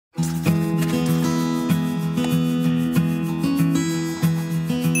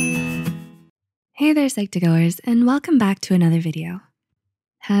Hey there, Psych2Goers, and welcome back to another video.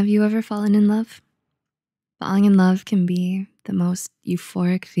 Have you ever fallen in love? Falling in love can be the most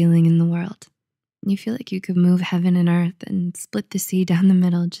euphoric feeling in the world. You feel like you could move heaven and earth and split the sea down the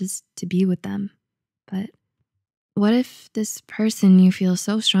middle just to be with them. But what if this person you feel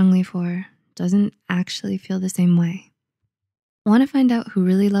so strongly for doesn't actually feel the same way? Want to find out who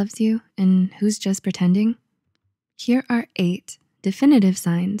really loves you and who's just pretending? Here are 8 definitive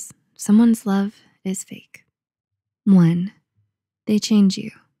signs someone's love is fake. 1, they change you,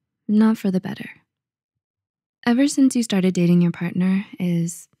 not for the better. Ever since you started dating your partner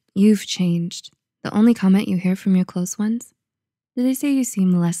is, "You've changed," the only comment you hear from your close ones? Do they say you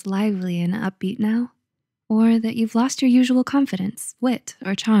seem less lively and upbeat now? Or that you've lost your usual confidence, wit,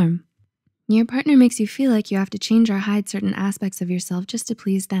 or charm? Your partner makes you feel like you have to change or hide certain aspects of yourself just to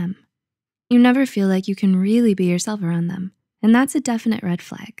please them. You never feel like you can really be yourself around them, and that's a definite red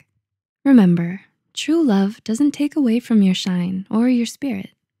flag. Remember, true love doesn't take away from your shine or your spirit.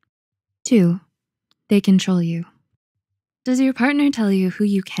 2, they control you. Does your partner tell you who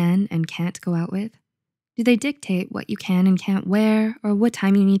you can and can't go out with? Do they dictate what you can and can't wear or what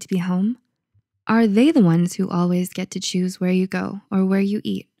time you need to be home? Are they the ones who always get to choose where you go or where you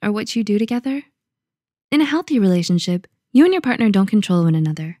eat or what you do together? In a healthy relationship, you and your partner don't control one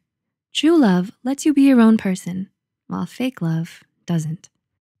another. True love lets you be your own person, while fake love doesn't.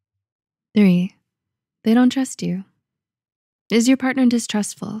 3, they don't trust you. Is your partner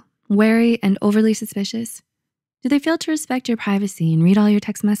distrustful, wary, and overly suspicious? Do they fail to respect your privacy and read all your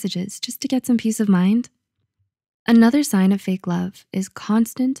text messages just to get some peace of mind? Another sign of fake love is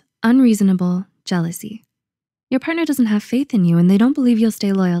constant, unreasonable jealousy. Your partner doesn't have faith in you and they don't believe you'll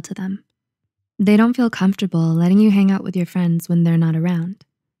stay loyal to them. They don't feel comfortable letting you hang out with your friends when they're not around.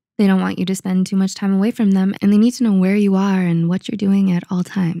 They don't want you to spend too much time away from them, and they need to know where you are and what you're doing at all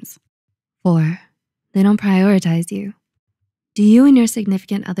times. 4, they don't prioritize you. Do you and your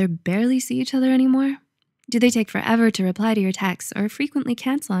significant other barely see each other anymore? Do they take forever to reply to your texts or frequently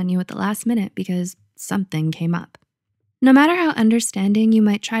cancel on you at the last minute because something came up? No matter how understanding you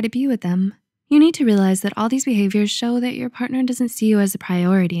might try to be with them, you need to realize that all these behaviors show that your partner doesn't see you as a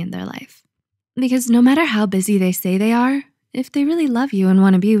priority in their life. Because no matter how busy they say they are, if they really love you and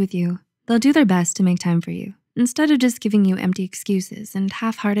wanna be with you, they'll do their best to make time for you, instead of just giving you empty excuses and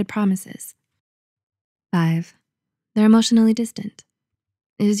half-hearted promises. 5, they're emotionally distant.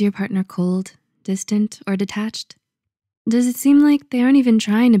 Is your partner cold, distant, or detached? Does it seem like they aren't even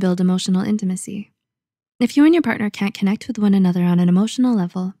trying to build emotional intimacy? If you and your partner can't connect with one another on an emotional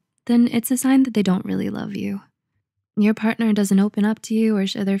level, then it's a sign that they don't really love you. Your partner doesn't open up to you or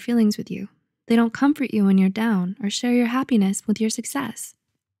share their feelings with you. They don't comfort you when you're down or share your happiness with your success.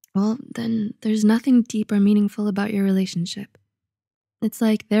 Well, then there's nothing deep or meaningful about your relationship. It's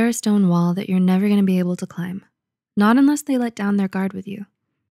like they're a stone wall that you're never gonna be able to climb, not unless they let down their guard with you.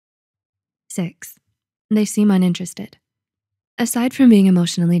 6, they seem uninterested. Aside from being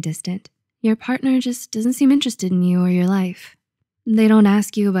emotionally distant, your partner just doesn't seem interested in you or your life. They don't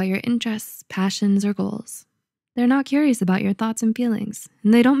ask you about your interests, passions, or goals. They're not curious about your thoughts and feelings,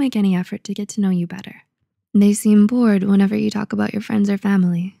 and they don't make any effort to get to know you better. They seem bored whenever you talk about your friends or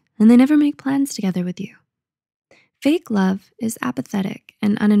family, and they never make plans together with you. Fake love is apathetic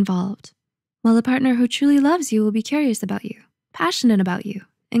and uninvolved, while a partner who truly loves you will be curious about you, passionate about you,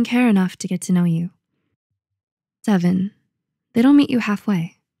 and care enough to get to know you. 7, they don't meet you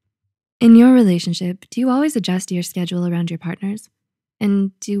halfway. In your relationship, do you always adjust your schedule around your partner's?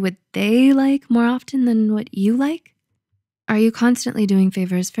 And do what they like more often than what you like? Are you constantly doing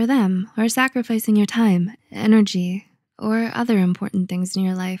favors for them or sacrificing your time, energy, or other important things in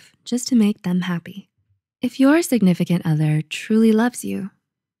your life just to make them happy? If your significant other truly loves you,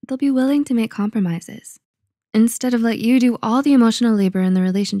 they'll be willing to make compromises instead of let you do all the emotional labor in the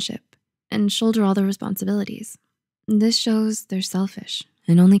relationship and shoulder all the responsibilities. This shows they're selfish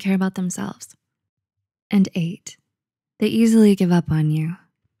and only care about themselves. And 8, they easily give up on you.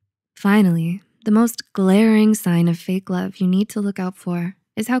 Finally, the most glaring sign of fake love you need to look out for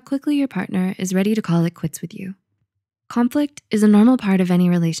is how quickly your partner is ready to call it quits with you. Conflict is a normal part of any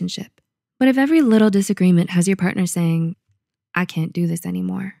relationship, but if every little disagreement has your partner saying, "I can't do this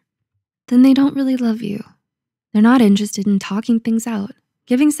anymore," then they don't really love you. They're not interested in talking things out,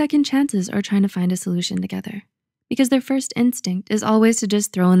 giving second chances, or trying to find a solution together, because their first instinct is always to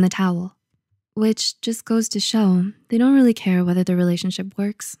just throw in the towel, which just goes to show they don't really care whether the relationship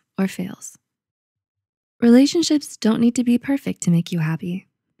works or fails. Relationships don't need to be perfect to make you happy,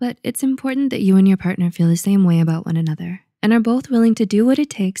 but it's important that you and your partner feel the same way about one another and are both willing to do what it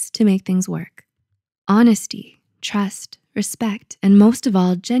takes to make things work. Honesty, trust, respect, and most of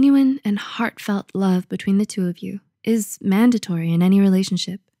all, genuine and heartfelt love between the two of you is mandatory in any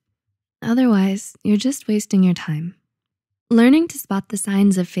relationship. Otherwise, you're just wasting your time. Learning to spot the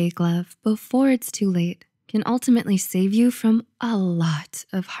signs of fake love before it's too late can ultimately save you from a lot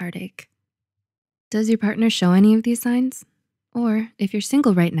of heartache. Does your partner show any of these signs? Or if you're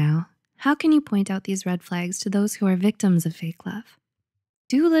single right now, how can you point out these red flags to those who are victims of fake love?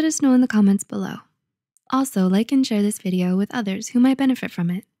 Do let us know in the comments below. Also, like and share this video with others who might benefit from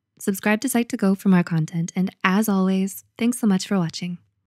it. Subscribe to Psych2Go for more content, and as always, thanks so much for watching.